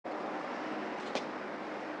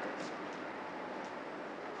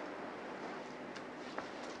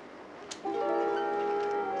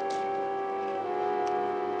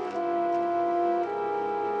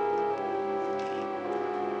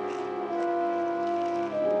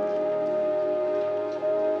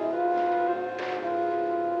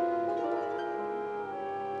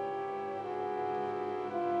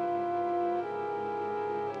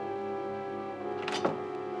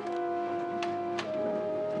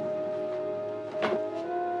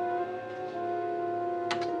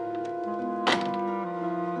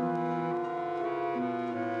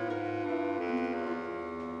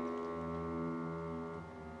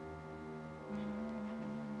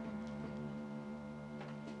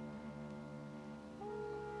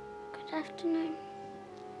afternoon.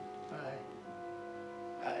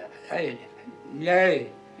 Nee.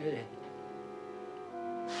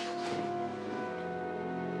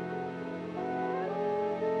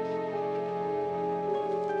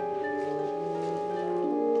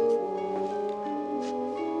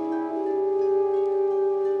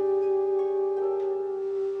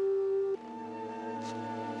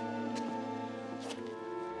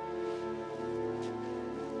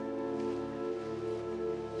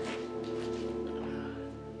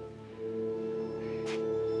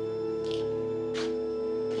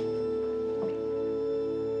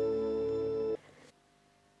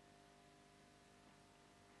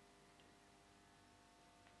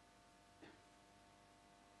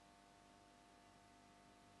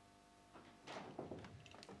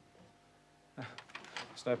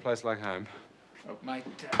 There's no place like home. Oh, mate.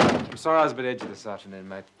 I'm sorry I was a bit edgy this afternoon,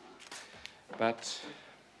 mate. But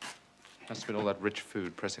must have been all that rich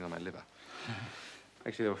food pressing on my liver.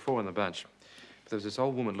 Actually, there were 4 in the bunch. But there was this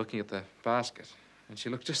old woman looking at the basket, and she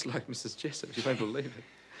looked just like Mrs. Jessup. You won't believe it.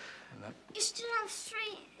 You still have 3.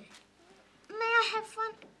 May I have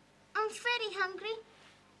one? I'm very hungry.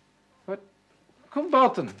 What? Come,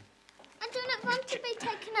 Barton. I do not want to be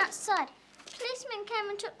taken outside. Policemen came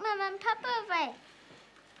and took Mama and Papa away.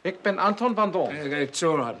 Ik ben Anton van Don. It's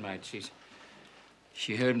all right, mate.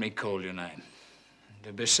 She heard me call your name.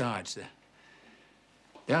 And besides,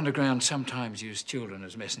 the underground sometimes use children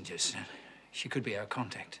as messengers. She could be our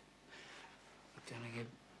contact. But then again,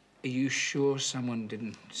 are you sure someone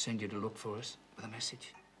didn't send you to look for us with a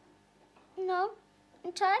message? No,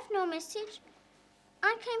 and I have no message.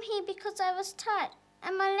 I came here because I was tired,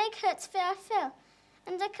 and my leg hurts where I fell,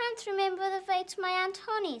 and I can't remember the way to my Aunt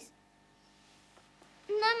Honey's.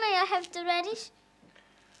 Now may I have the radish?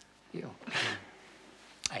 Yeah.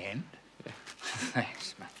 And? Yeah.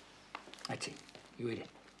 Thanks, mate. That's it. You eat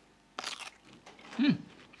it.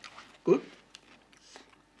 Good.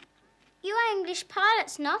 You are English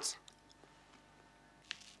pilots, not?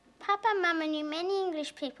 Papa and Mama knew many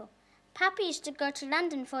English people. Papa used to go to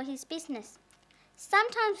London for his business.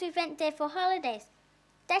 Sometimes we went there for holidays.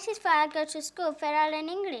 That is why I go to school where I learn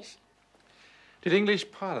English. Did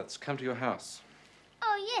English pilots come to your house?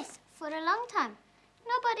 Oh, yes, for a long time.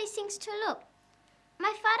 Nobody seems to look.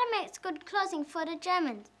 My father makes good clothing for the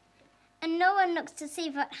Germans. And no one looks to see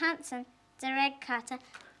what Hansen, the rag carter,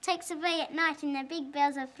 takes away at night in their big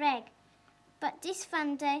bales of rag. But this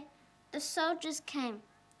one day, the soldiers came.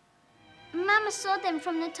 Mama saw them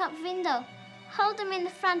from the top window. Hold them in the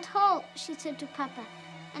front hall, she said to Papa,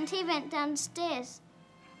 and he went downstairs.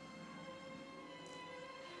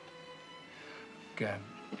 Go.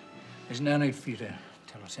 There's no need for you to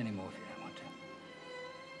tell us any more if you don't want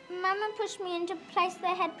to. Mama pushed me into a place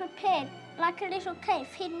they had prepared, like a little cave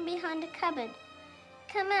hidden behind a cupboard.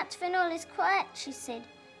 Come out when all is quiet, she said.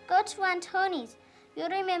 Go to Aunt Honey's. You'll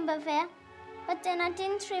remember where. But then I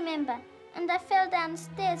didn't remember, and I fell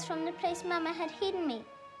downstairs from the place Mama had hidden me.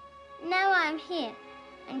 Now I'm here,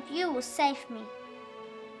 and you will save me.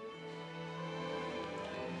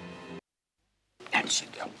 That's it.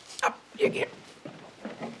 Up you get.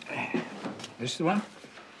 This the one?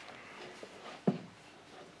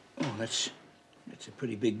 Oh, that's a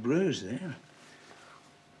pretty big bruise there.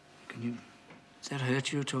 Does that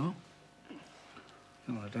hurt you at all?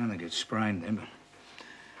 Well, I don't think it's sprained then, but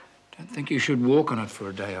I don't think you should walk on it for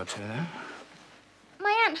a day or two, though.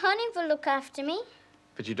 My Aunt Honey will look after me.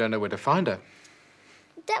 But you don't know where to find her.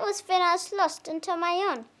 That was when I was lost and on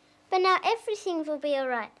my own. But now everything will be all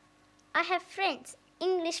right. I have friends,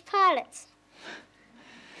 English pilots.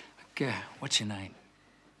 Okay, what's your name?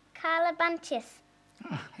 Carla Bunches.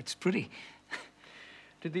 Oh, it's pretty.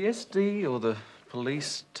 Did the SD or the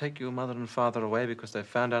police take your mother and father away because they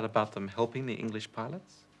found out about them helping the English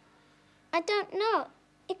pilots? I don't know.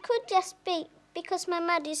 It could just be because my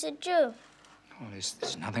mother's a Jew. Oh,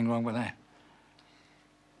 there's nothing wrong with that.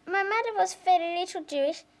 My mother was very little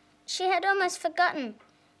Jewish. She had almost forgotten.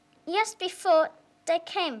 Just before they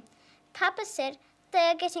came, Papa said they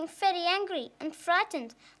are getting very angry and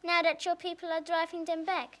frightened now that your people are driving them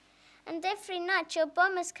back. And every night your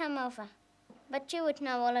bombers come over. But you would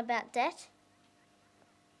know all about that.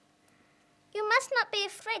 You must not be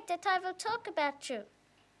afraid that I will talk about you.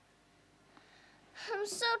 I'm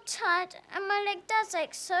so tired and my leg does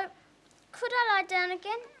ache so. Could I lie down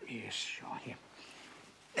again? Yes, sure, here.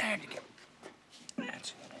 There you go. That's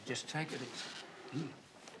it. Just take it easy.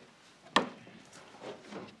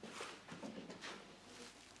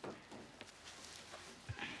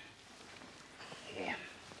 Yeah.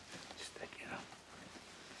 Just take it up.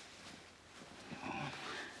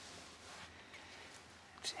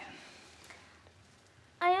 That's it.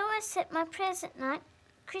 I always said my prayers at night.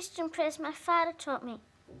 Christian prayers my father taught me.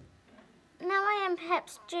 Now I am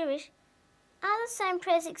perhaps Jewish. Are the same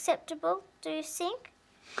prayers acceptable, do you think?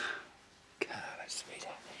 Carla,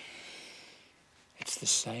 sweetheart. It's the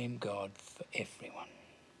same God for everyone.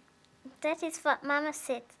 That is what Mama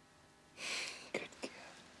said. Good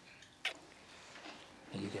girl.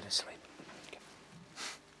 Now you get to sleep.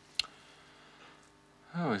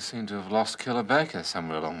 Oh, we seem to have lost Killer Baker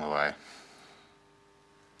somewhere along the way.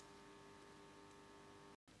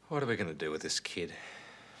 What are we going to do with this kid?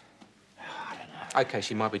 I don't know. OK,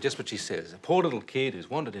 she might be just what she says. A poor little kid who's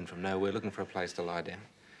wandered in from nowhere looking for a place to lie down.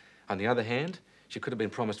 On the other hand, she could have been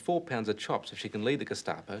promised 4 pounds of chops if she can lead the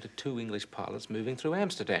Gestapo to 2 English pilots moving through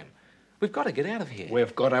Amsterdam. We've got to get out of here.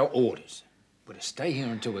 We've got our orders. We're to stay here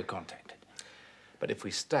until we're contacted. But if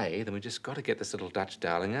we stay, then we've just got to get this little Dutch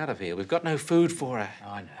darling out of here. We've got no food for her.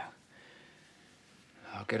 I know.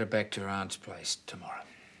 I'll get her back to her aunt's place tomorrow.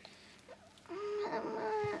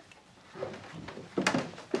 Mama.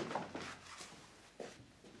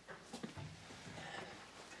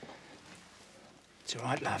 It's all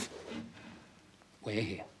right, love. We're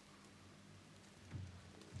here.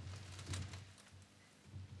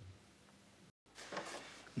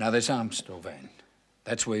 Now, there's Amstelveen.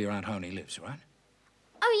 That's where your Aunt Honey lives, right?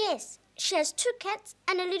 Oh, yes. She has 2 cats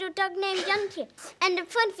and a little dog named Jantje and a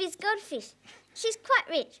funfish goldfish. She's quite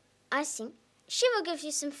rich, I think. She will give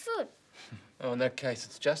you some food. Oh, in that case,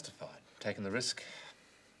 it's justified, taking the risk.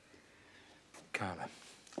 Carla,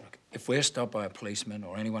 look, if we're stopped by a policeman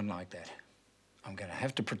or anyone like that, I'm going to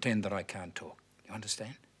have to pretend that I can't talk. You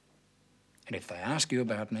understand? And if they ask you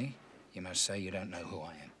about me, you must say you don't know who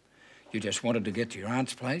I am. You just wanted to get to your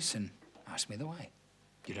aunt's place and ask me the way.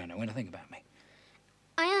 You don't know anything about me.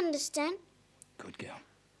 I understand. Good girl.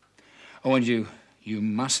 Oh, and you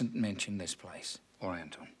mustn't mention this place or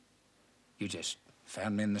Anton. You just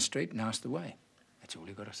found me in the street and asked the way. That's all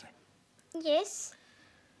you've got to say. Yes.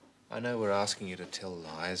 I know we're asking you to tell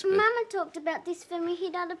lies, but... Mama talked about this when we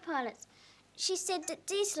hid other pilots. She said that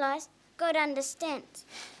these lies God understands.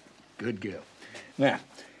 Good girl. Now,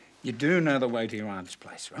 you do know the way to your aunt's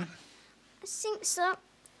place, right? I think so.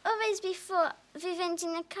 Always before we went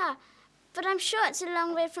in the car. But I'm sure it's a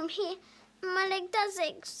long way from here. My leg does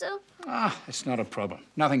ache, so... Ah, it's not a problem.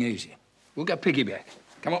 Nothing easier. We'll go piggyback.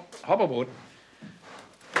 Come on, hop aboard.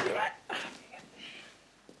 You're right.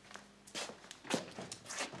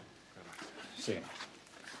 See you.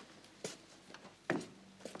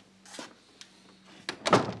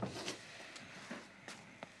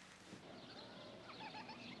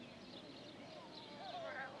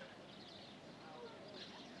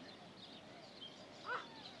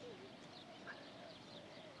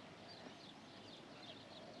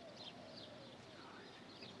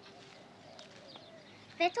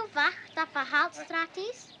 Weet u waar dat Verhaalstraat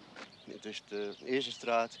is? Het is de eerste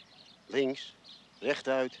straat, links,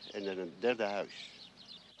 rechtuit en dan een derde huis.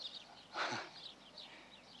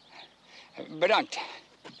 Bedankt.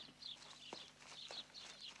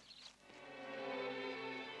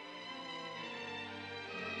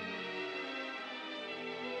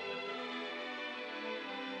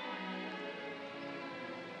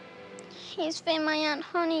 Here's where my Aunt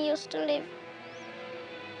Honey used to live.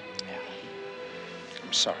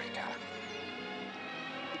 I'm sorry, Carla.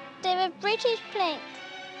 They were British planes.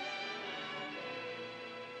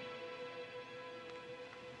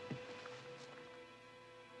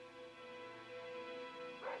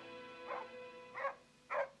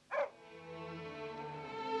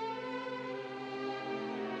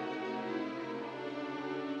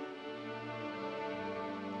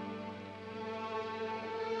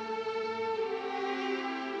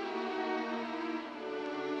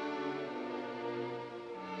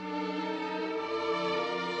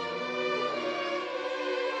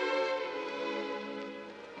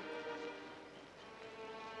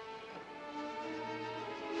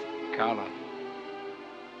 Carla.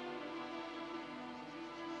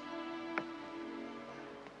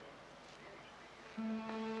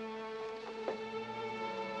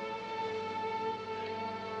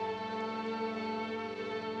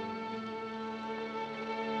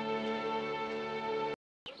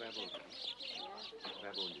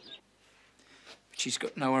 But she's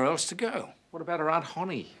got nowhere else to go. What about her Aunt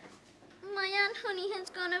Honey? My Aunt Honey has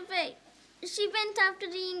gone away. She went after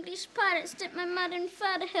the English pirates that my mother and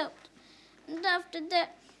father helped. And after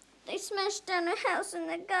that, they smashed down her house in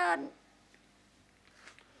the garden.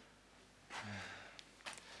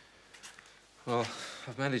 Well,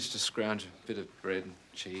 I've managed to scrounge a bit of bread and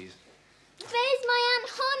cheese. Where's my Aunt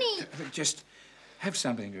Honey? Just have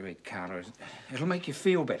something to eat, Carla. It'll make you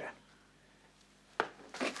feel better.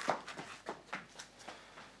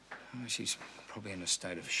 Oh, she's probably in a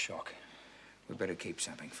state of shock. We'd better keep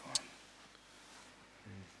something for her.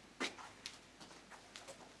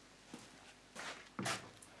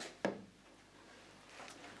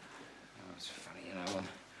 Oh, it's funny, you know,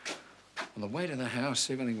 on the way to the house,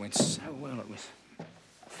 everything went so well. It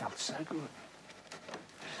felt so good.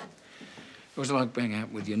 It was like being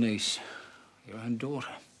out with your niece, your own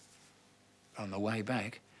daughter. On the way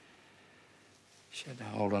back, she had to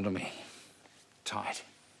hold on to me tight.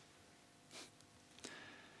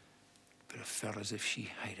 But it felt as if she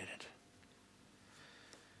hated it.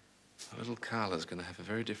 Little Carla's going to have a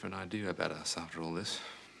very different idea about us after all this.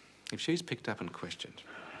 If she's picked up and questioned,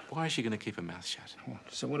 why is she going to keep her mouth shut? Well,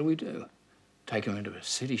 so what do we do? Take her into a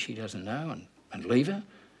city she doesn't know and leave her?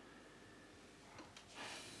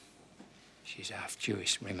 She's half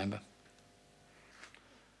Jewish, remember?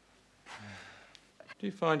 Do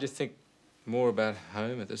you find you think more about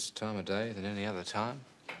home at this time of day than any other time?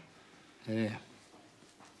 Yeah.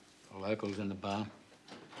 The locals in the bar.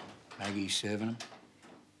 Maggie serving them.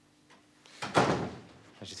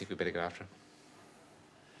 Don't you think we'd better go after him?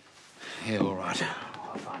 Yeah, all right.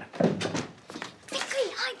 I'll find him.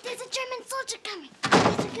 Quickly, hide! There's a German soldier coming.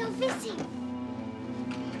 Better go visit.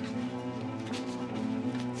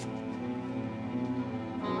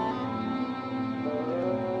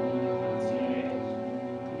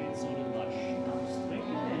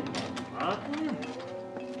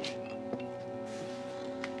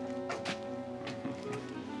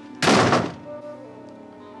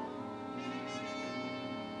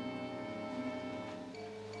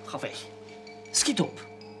 Ga weg. Schiet op.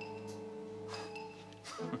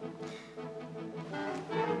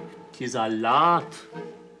 Het is al laat.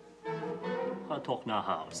 Ga toch naar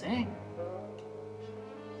huis, hè?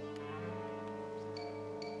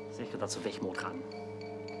 Zeg je dat ze weg moet gaan.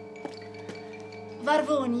 Waar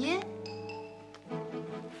woon je?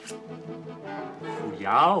 Voor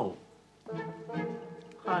jou.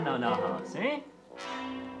 Ga nou naar huis, hè?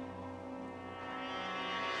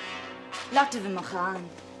 Laten we maar gaan.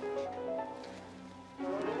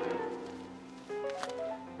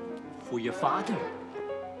 Voor je vader.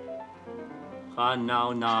 Ga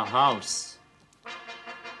nou naar huis.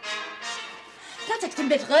 Laat ik hem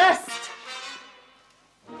met rust.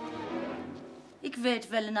 Ik weet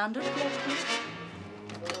wel een ander plekje.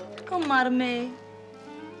 Kom maar mee.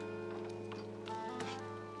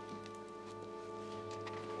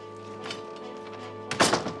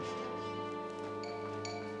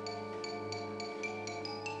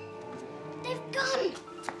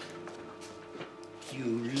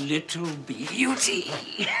 Little beauty.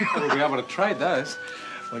 We'll be able to trade those.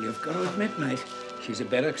 Well, you've got to admit, mate, she's a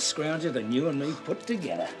better scrounger than you and me put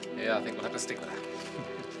together. Yeah, I think we'll have to stick with her.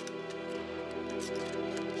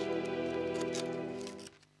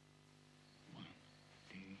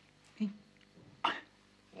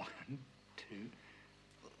 One, two.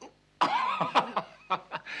 Come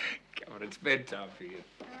on, it's bedtime for you.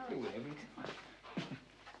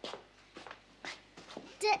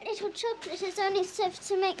 That little chocolate is only served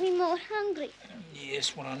to make me more hungry.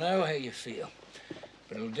 Yes, well, I know how you feel.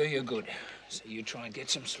 But it'll do you good. So you try and get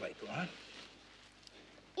some sleep, all right?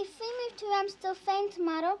 If we move to Amstelveen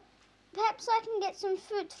tomorrow, perhaps I can get some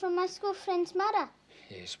food from my school friend's mother.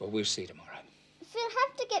 Yes, well, we'll see tomorrow. If we'll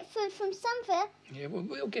have to get food from somewhere. Yeah, well,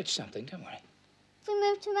 we'll get something, don't worry. If we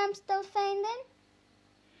move to Amstelveen then?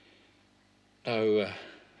 Oh,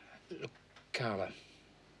 look, Carla.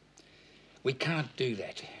 We can't do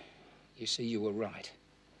that. You see, you were right.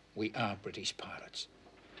 We are British pilots.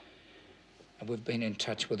 And we've been in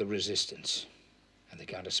touch with the resistance. And they're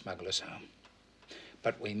going to smuggle us home.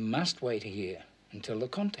 But we must wait here until the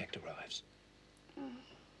contact arrives.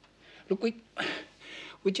 Look,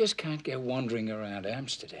 we just can't go wandering around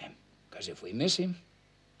Amsterdam. Because if we miss him,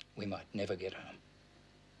 we might never get home.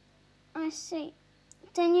 I see.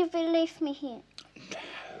 Then you will leave me here. No,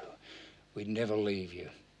 we'd never leave you.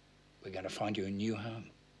 We're going to find you a new home.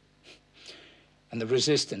 And the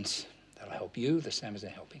resistance, they'll help you the same as they're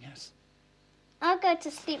helping us. I'll go to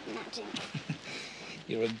sleep now, Jim.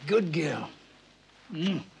 You're a good girl.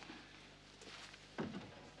 Mm.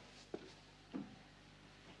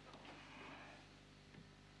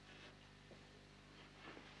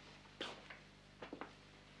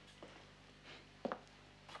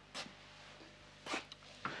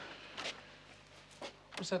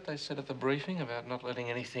 Was that they said at the briefing about not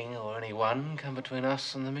letting anything or anyone come between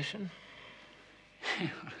us and the mission?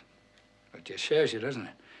 It just shows you, doesn't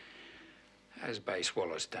it? Those bay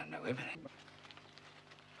swallows don't know everything.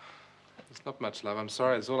 It's not much, love. I'm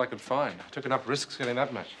sorry. It's all I could find. I took enough risks getting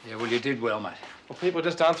that much. Yeah, well, you did well, mate. Well, people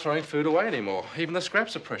just aren't throwing food away anymore. Even the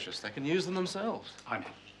scraps are precious. They can use them themselves. I know.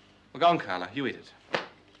 Well, go on, Carla. You eat it.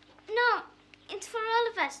 No, it's for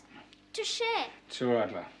all of us. To share. It's all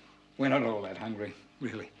right, love. We're not all that hungry,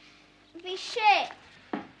 really. We share.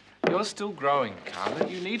 You're still growing, Carla.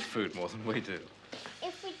 You need food more than we do.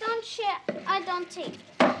 If we don't share, I don't eat.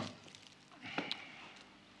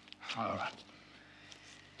 All right.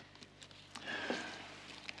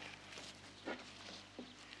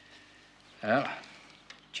 Well,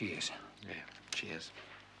 cheers. Yeah, cheers.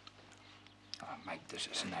 Oh, mate, this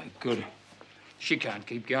is no good. She can't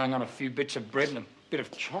keep going on a few bits of bread and a bit of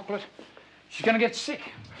chocolate. She's going to get sick.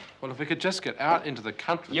 Well, if we could just get out into the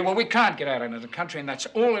country... Yeah, well, we can't get out into the country, and that's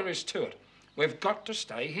all there is to it. We've got to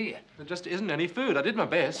stay here. There just isn't any food. I did my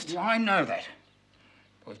best. Yeah, I know that.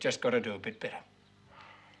 We've just got to do a bit better.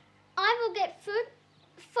 I will get food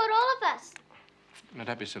for all of us. No,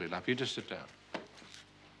 don't be silly, love. You just sit down.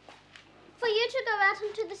 For you to go out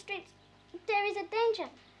into the streets, there is a danger.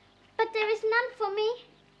 But there is none for me.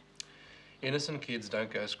 Innocent kids don't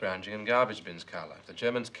go scrounging in garbage bins, Carla. If the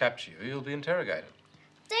Germans capture you, you'll be interrogated.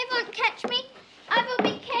 They won't catch me. I will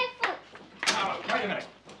be careful. Oh, wait a minute.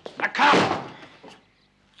 Now, come!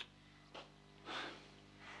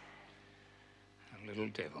 A little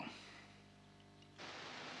devil.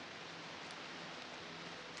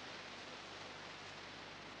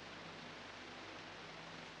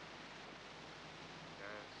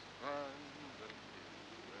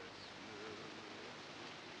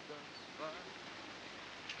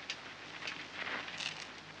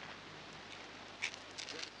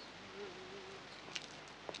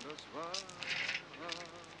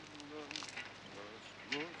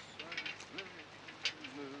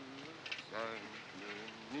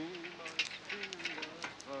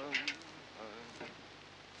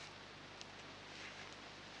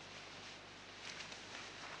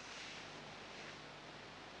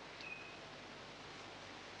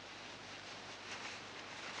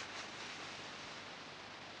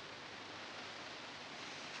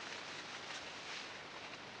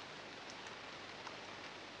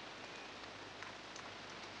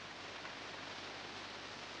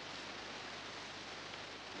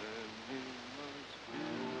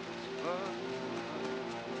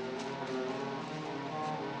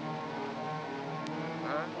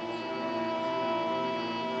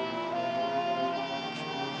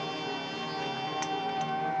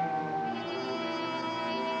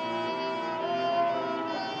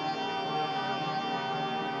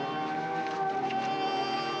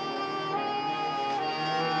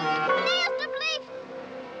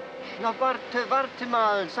 Na, warte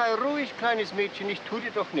mal. Sei ruhig, kleines Mädchen. Ich tue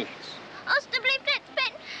dir doch nichts. Alsjeblieft, het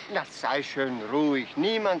ben. Na, sei schön ruhig.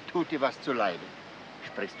 Niemand tut dir was zuleide.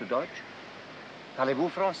 Sprichst du Deutsch? Parlez-vous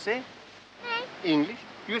français? Nein. English?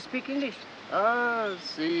 You speak English? Ah,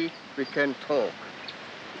 see, we can talk.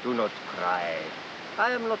 Do not cry.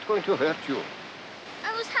 I am not going to hurt you.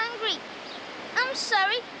 I was hungry. I'm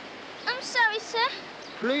sorry. I'm sorry, sir.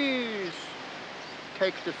 Please,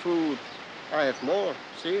 take the food. I have more,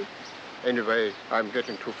 see? Anyway, I'm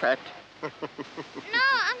getting too fat. No,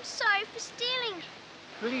 I'm sorry for stealing.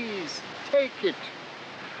 Please, take it.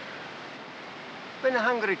 When a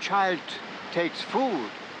hungry child takes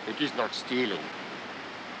food, it is not stealing.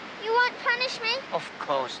 You won't punish me? Of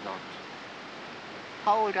course not.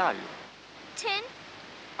 How old are you? 10.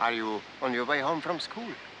 Are you on your way home from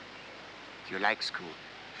school? Do you like school?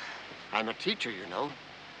 I'm a teacher, you know.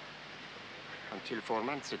 Until 4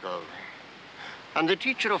 months ago. I'm the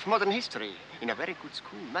teacher of modern history in a very good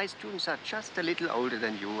school. My students are just a little older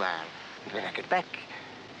than you are. And when I get back,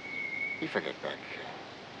 if I get back,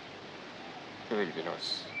 there will be no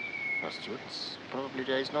students. Probably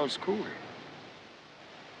there is no school.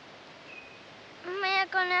 May I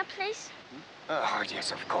go now, please? Oh,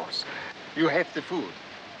 yes, of course. You have the food.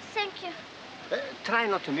 Thank you. Try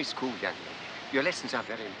not to miss school, young lady. Your lessons are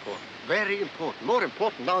very important. Very important. More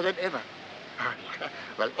important now than ever.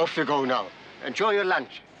 Well, off you go now. Enjoy your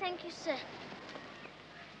lunch. Thank you, sir.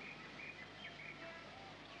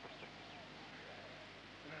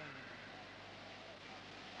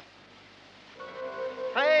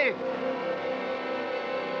 Hey!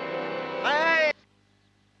 Hey!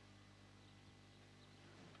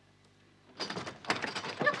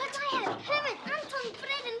 Look what I have. Herman, Anton,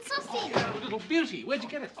 bread and sausage. Oh, little beauty. Where'd you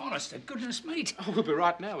get it? Honest to goodness, mate. Oh, we'll be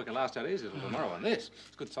right now. We can last out easy till tomorrow on this.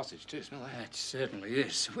 It's good sausage, too. Smell that. That certainly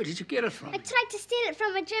is. Where did you get it from? I tried to steal it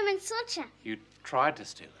from a German soldier. You tried to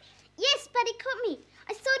steal it. Yes, but he caught me.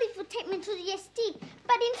 I thought he would take me to the SD,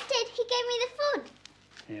 but instead he gave me the food.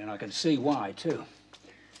 Yeah, and I can see why, too.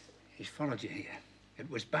 He's followed you here. It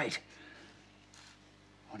was bait.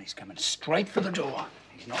 And he's coming straight for the door.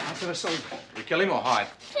 He's not after the soldier. We kill him or hide?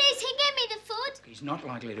 Please, he gave me the food. He's not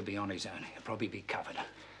likely to be on his own. He'll probably be covered.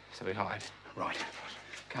 So we hide. Right.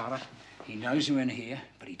 Carla, he knows you're in here,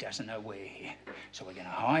 but he doesn't know we're here. So we're going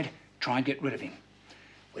to hide, try and get rid of him.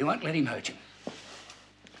 We won't let him hurt you.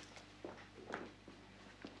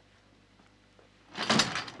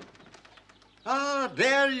 Ah,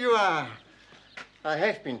 there you are. I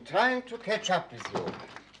have been trying to catch up with you.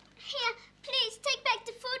 Here, please, take back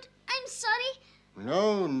the food. I'm sorry.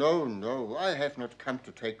 No, no, no. I have not come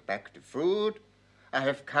to take back the food. I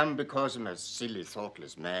have come because I'm a silly,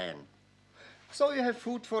 thoughtless man. So you have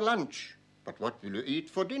food for lunch. But what will you eat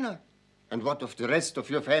for dinner? And what of the rest of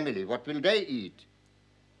your family? What will they eat?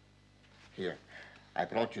 Here, I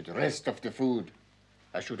brought you the rest of the food.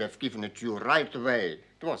 I should have given it to you right away.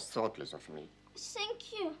 It was thoughtless of me.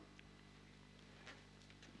 Thank you.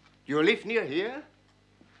 You live near here?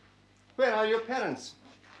 Where are your parents?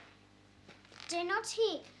 They're not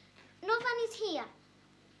here. No one is here.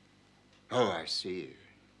 Oh, I see.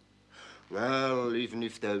 Well, even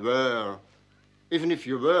if you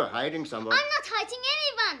were hiding somewhere... I'm not hiding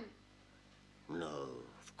anyone. No,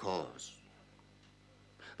 of course.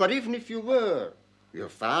 But even if you were, your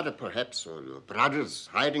father perhaps, or your brothers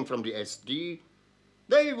hiding from the SD,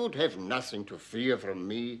 they would have nothing to fear from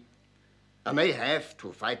me. I may have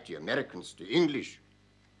to fight the Americans, the English,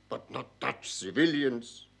 but not Dutch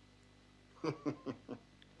civilians.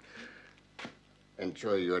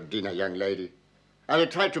 Enjoy your dinner, young lady. I will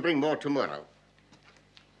try to bring more tomorrow.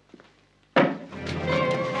 Don't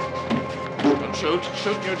shoot.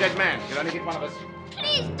 Shoot your dead man. You'll only get one of us.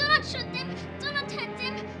 Please, do not shoot them. Do not hurt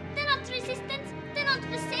them. They're not resistance. They're not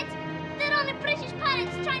beset. They're only British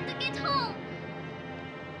pirates trying to get home.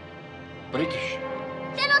 British?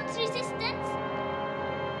 They're not resistance.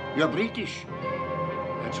 You're British?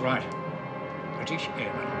 That's right. British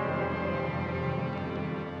airmen.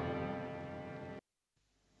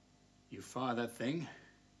 You fire that thing,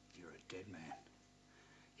 you're a dead man.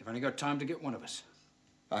 You've only got time to get one of us.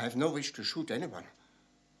 I have no wish to shoot anyone.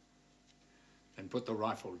 Then put the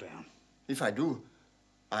rifle down. If I do,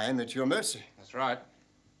 I am at your mercy. That's right.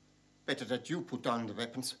 Better that you put down the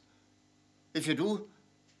weapons. If you do,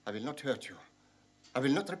 I will not hurt you. I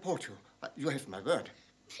will not report you. You have my word.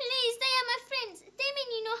 Please, they are my friends. They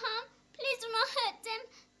mean you no harm. Please do not hurt them.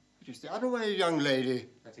 It is the other way, young lady.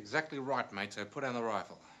 That's exactly right, mate, so put down the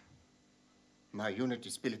rifle. My unit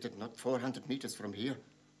is billeted not 400 meters from here.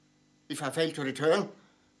 If I fail to return,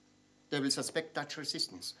 they will suspect Dutch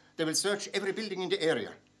resistance. They will search every building in the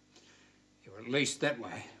area. You're at least that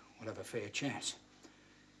way. We'll have a fair chance.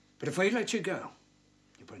 But if we let you go,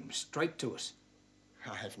 you bring them straight to us.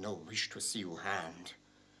 I have no wish to see you harmed.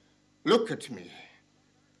 Look at me.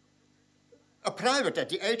 A private at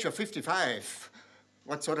the age of 55.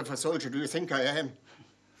 What sort of a soldier do you think I am?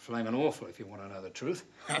 Flaming awful, if you want to know the truth.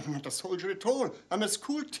 I'm not a soldier at all. I'm a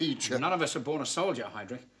school teacher. None of us are born a soldier,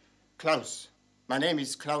 Heydrich. Klaus. My name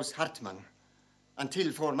is Klaus Hartmann.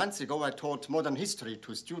 Until 4 months ago, I taught modern history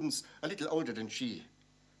to students a little older than she.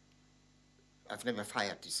 I've never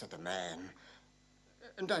fired this other man.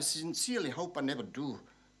 And I sincerely hope I never do.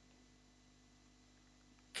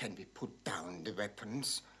 Can we put down the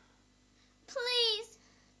weapons? Please.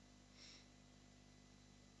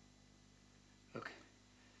 Look,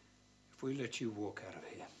 if we let you walk out of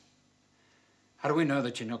here, how do we know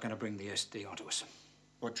that you're not going to bring the SD onto us?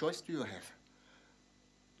 What choice do you have?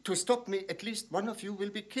 To stop me, at least one of you will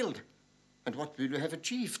be killed. And what will you have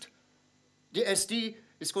achieved? The SD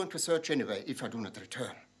is going to search anyway if I do not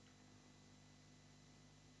return.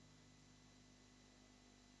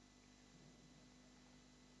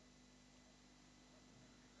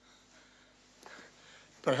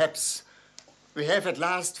 Perhaps we have at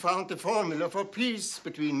last found the formula for peace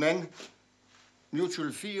between men.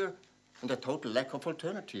 Mutual fear and a total lack of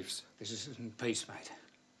alternatives. This isn't peace, mate.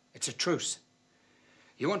 It's a truce.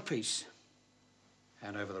 You want peace?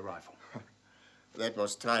 Hand over the rifle. That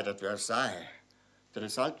was tried at Versailles. The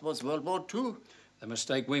result was World War II. The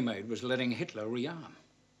mistake we made was letting Hitler rearm.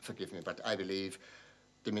 Forgive me, but I believe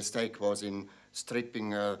the mistake was in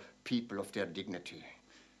stripping people of their dignity.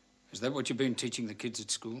 Is that what you've been teaching the kids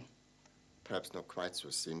at school? Perhaps not quite so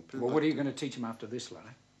simple. Well, what are you going to teach them after this, Larry?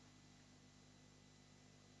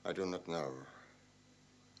 I do not know.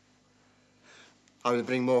 I will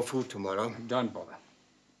bring more food tomorrow. Don't bother.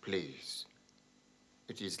 Please.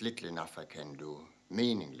 It is little enough I can do.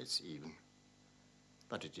 Meaningless, even.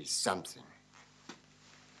 But it is something.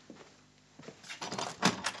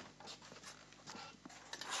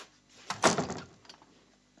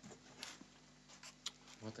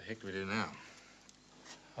 What the heck do we do now?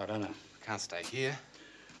 I don't know. We can't stay here.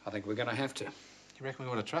 I think we're going to have to. You reckon we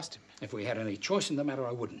want to trust him? If we had any choice in the matter,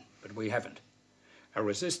 I wouldn't. But we haven't. A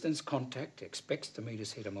resistance contact expects to meet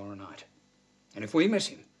us here tomorrow night. And if we miss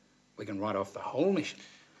him, we can write off the whole mission.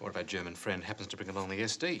 What if our German friend happens to bring along the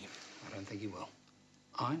SD? I don't think he will.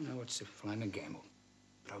 I know it's a flaming gamble,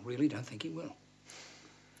 but I really don't think he will.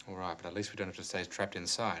 All right, but at least we don't have to stay trapped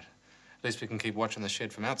inside. At least we can keep watching the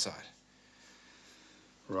shed from outside.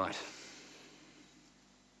 Right.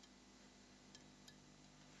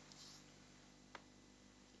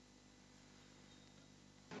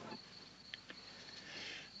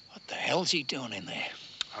 What the hell's he doing in there?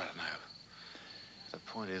 I don't know. The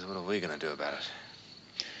point is, what are we going to do about it?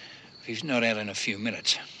 If he's not out in a few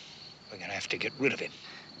minutes, we're going to have to get rid of him.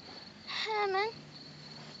 Herman,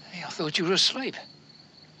 Hey, I thought you were asleep.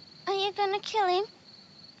 are you gonna kill him?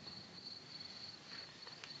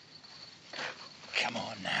 Come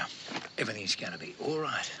on now. Everything's going to be all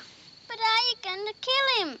right. But are you gonna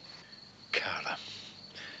kill him? Carla,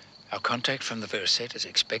 our contact from the Verset is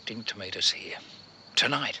expecting to meet us here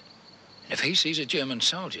tonight. And if he sees a German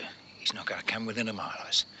soldier, he's not going to come within a mile of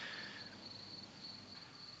us.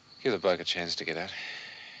 Give the bloke a chance to get out.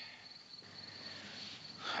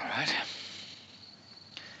 All right.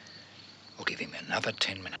 We'll give him another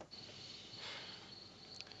 10 minutes.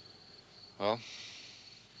 Well?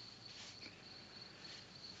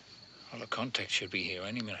 Well, the contact should be here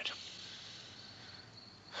any minute.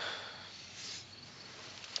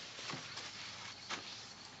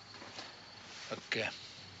 Look,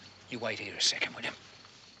 you wait here a second, will you?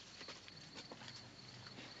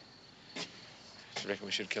 Do you reckon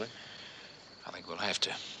we should kill him? I think we'll have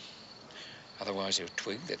to. Otherwise, he'll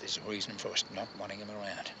twig that there's a reason for us not wanting him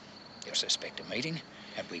around. He'll suspect a meeting,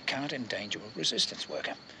 and we can't endanger a resistance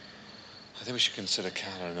worker. I think we should consider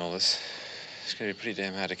Carla in all this. It's going to be pretty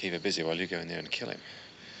damn hard to keep her busy while you go in there and kill him.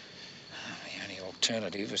 The only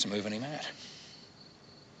alternative is moving him out.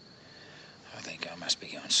 I think I must be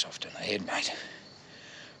going soft in the head, mate.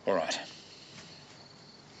 All right.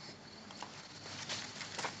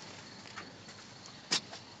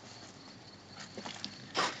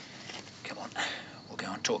 Come on. We'll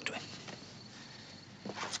go and talk to him.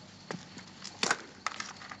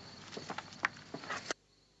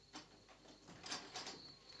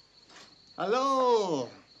 Hello.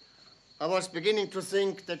 I was beginning to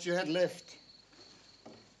think that you had left.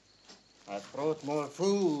 I've brought more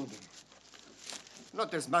food.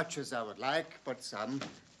 Not as much as I would like, but some.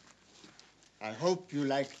 I hope you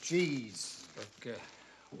like cheese. Look,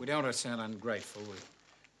 we don't want to sound ungrateful. We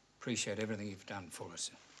appreciate everything you've done for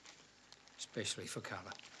us, especially for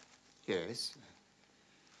Carla. Yes.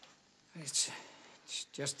 It's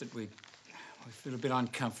just that we feel a bit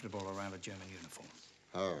uncomfortable around a German uniform.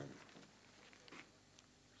 Oh.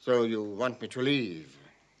 So you want me to leave?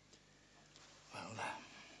 Well,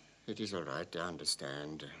 it is all right, I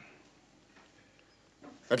understand.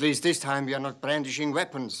 At least this time we are not brandishing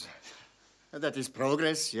weapons. That is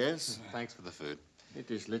progress, yes? Thanks for the food. It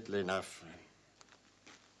is little enough.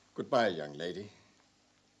 Goodbye, young lady.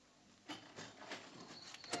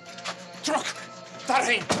 Truck!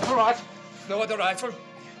 Dannii! All right. Lower the rifle.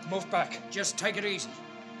 Move back. Just take it easy.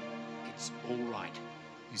 It's all right.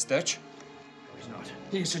 He's Dutch? No, he's not.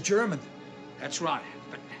 He's a German. That's right,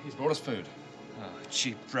 but He's brought us food.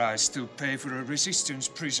 Cheap price to pay for a resistance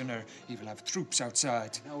prisoner. He will have troops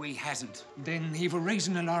outside. no, he hasn't. Then he will raise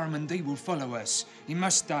an alarm and they will follow us. He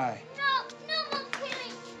must die. No, no more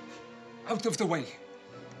killing. Out of the way.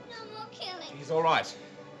 No more killing. He's all right.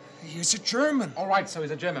 He is a German. All right, so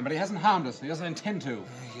he's a German, but he hasn't harmed us. He doesn't intend to.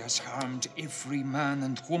 He has harmed every man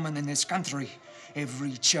and woman in this country.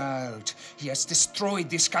 Every child. He has destroyed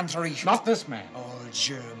this country. Not this man. All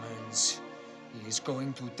Germans. He is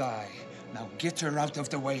going to die. Now get her out of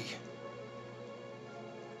the way.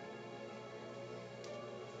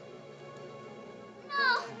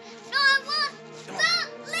 No, no, I won't.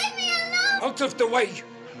 Don't leave me alone. Out of the way!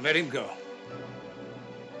 Let him go.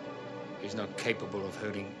 He's not capable of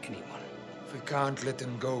hurting anyone. We can't let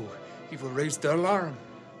him go. He will raise the alarm.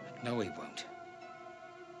 No, he won't.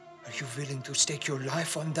 Are you willing to stake your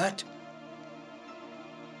life on that?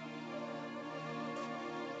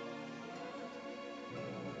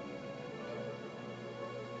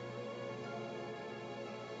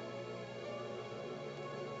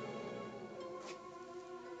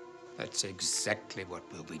 That's exactly what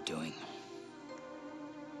we'll be doing.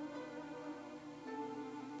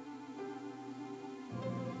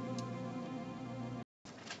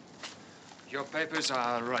 Your papers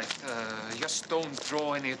are right. Just don't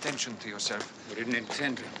draw any attention to yourself. We didn't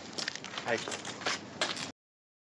intend to. Hey,